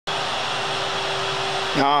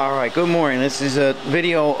Alright, good morning. This is a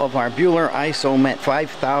video of our Buehler IsoMet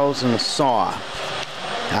 5000 saw.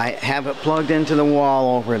 I have it plugged into the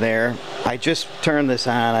wall over there. I just turned this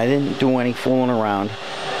on. I didn't do any fooling around.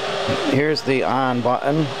 Here's the on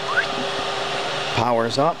button.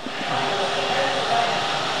 Powers up.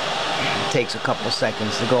 It takes a couple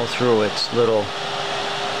seconds to go through its little...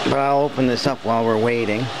 But I'll open this up while we're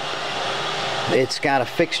waiting. It's got a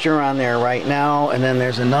fixture on there right now, and then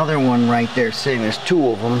there's another one right there sitting. There's two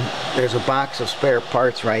of them. There's a box of spare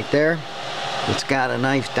parts right there. It's got a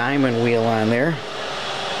nice diamond wheel on there.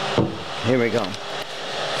 Here we go.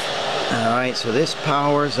 Alright, so this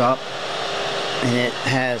powers up, and it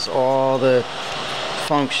has all the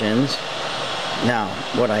functions. Now,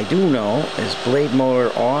 what I do know is blade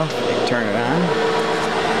motor off. Turn it on.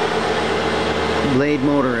 Blade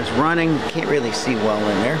motor is running. Can't really see well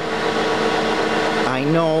in there. I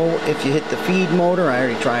know if you hit the feed motor, I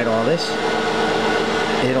already tried all this,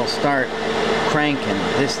 it'll start cranking.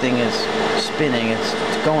 This thing is spinning. It's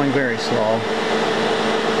going very slow.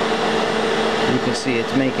 You can see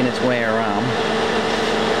it's making its way around.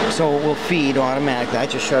 So it will feed automatically. I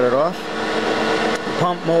just shut it off.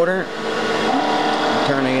 Pump motor, I'm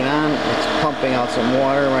turning it on. It's pumping out some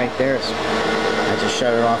water right there. I just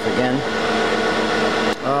shut it off again.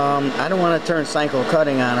 I don't want to turn cycle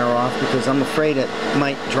cutting on or off because I'm afraid it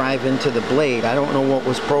might drive into the blade. I don't know what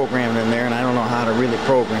was programmed in there, and I don't know how to really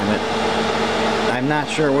program it. I'm not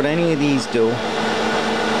sure what any of these do.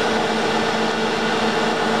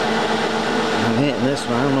 I'm hitting this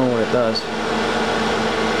one. I don't know what it does.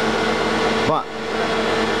 But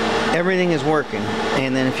everything is working.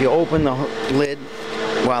 And then if you open the lid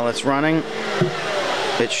while it's running,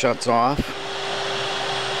 it shuts off.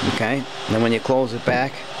 Okay, and then when you close it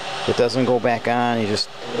back, it doesn't go back on. You just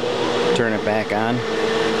turn it back on.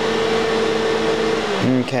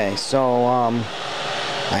 Okay, so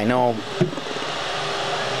I know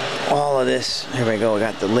all of this. Here we go. We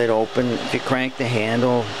got the lid open. If you crank the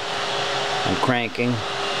handle, I'm cranking.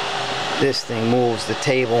 This thing moves. The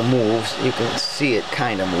table moves. You can see it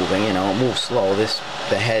kind of moving. You know, it moves slow.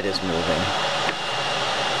 The head is moving.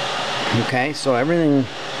 Okay, so everything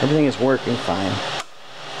is working fine.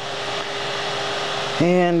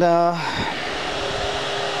 And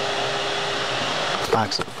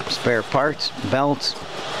box of spare parts, belts,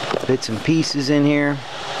 bits and pieces in here.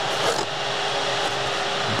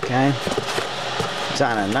 Okay, it's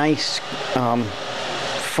on a nice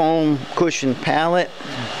foam cushion pallet.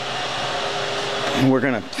 And we're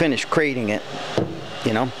gonna finish crating it,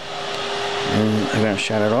 you know. And I'm gonna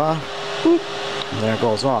shut it off. Boop. And there it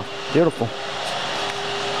goes off. Beautiful.